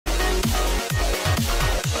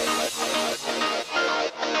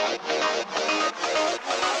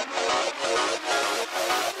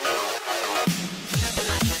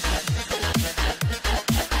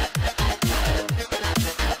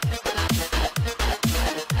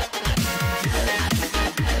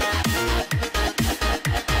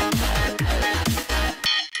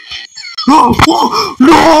No! No!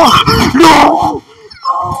 No! No!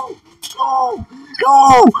 No!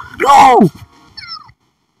 No!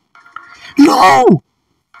 No!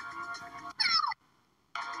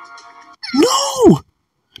 No!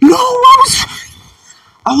 No!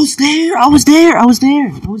 I was there! I was there! I was there!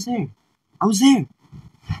 I was there! I was there!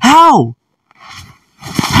 How?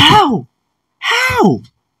 How? How?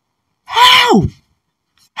 How?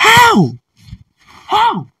 How?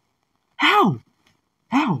 How? How?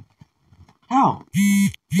 How? How?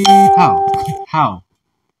 How?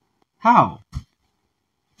 How?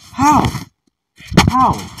 How?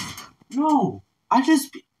 How? No! I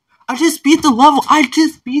just beat the level! I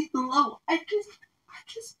just beat the level! I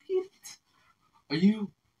just beat it!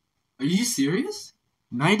 Are you serious?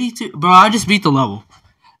 92? Bro, I just beat the level.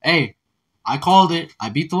 Hey, I called it. I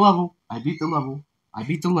beat the level. I beat the level. I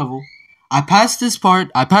beat the level. I passed this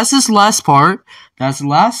part. I passed this last part. That's the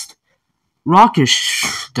last rocket.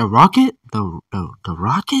 The rocket? The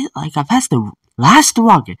rocket? Like, I passed the last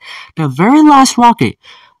rocket. The very last rocket.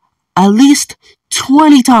 At least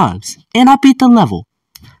 20 times. And I beat the level.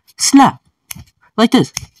 Snap. Like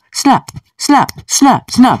this. Snap. Snap. Snap.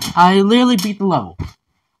 Snap. I literally beat the level.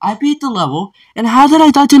 I beat the level. And how did I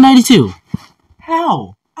die to 92?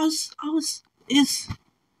 How? That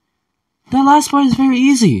last part is very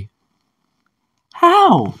easy.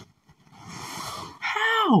 How?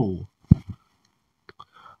 How?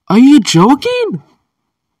 Are you joking?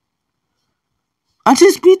 I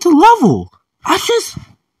just beat the level. I just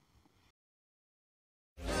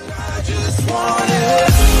wanna.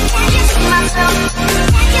 Can you see myself?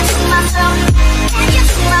 Can you see myself? Can you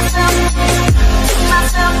see myself? See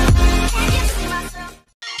myself? Can you see myself?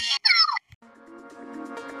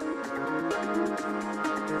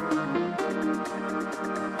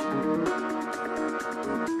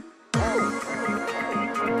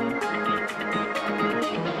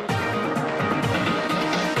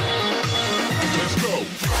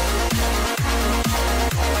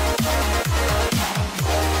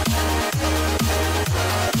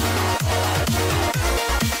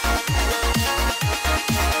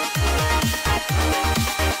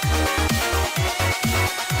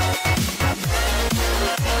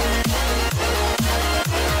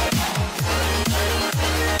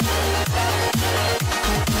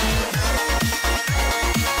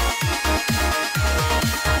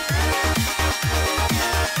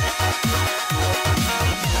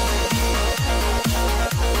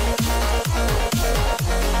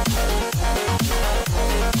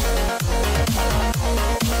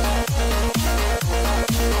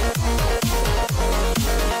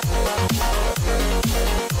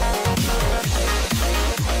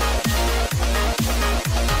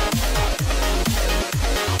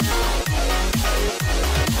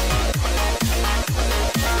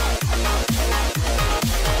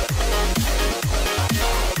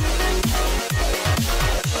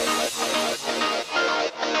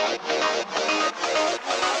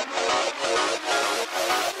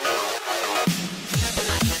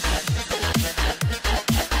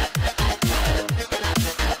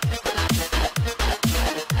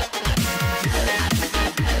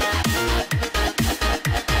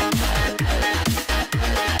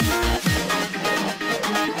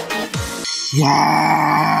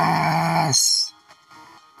 Yes!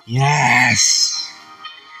 Yes!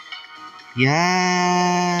 Yes!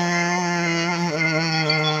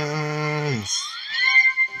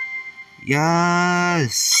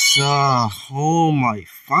 Yes! Oh my,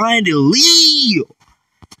 finally!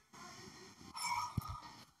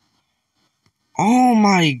 Oh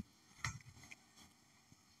my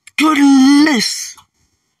goodness!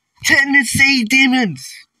 Tennessee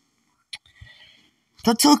Demons!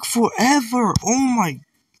 That took forever! Oh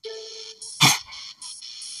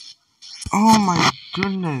my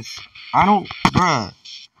goodness. I don't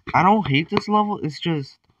hate this level, it's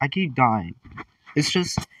just, I keep dying. It's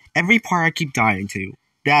just, every part I keep dying to.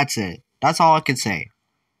 That's it. That's all I can say.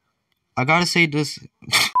 I gotta say this,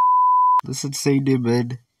 this Insane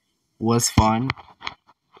Demon was fun,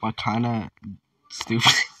 but kinda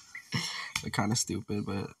stupid.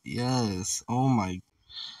 But yes, oh my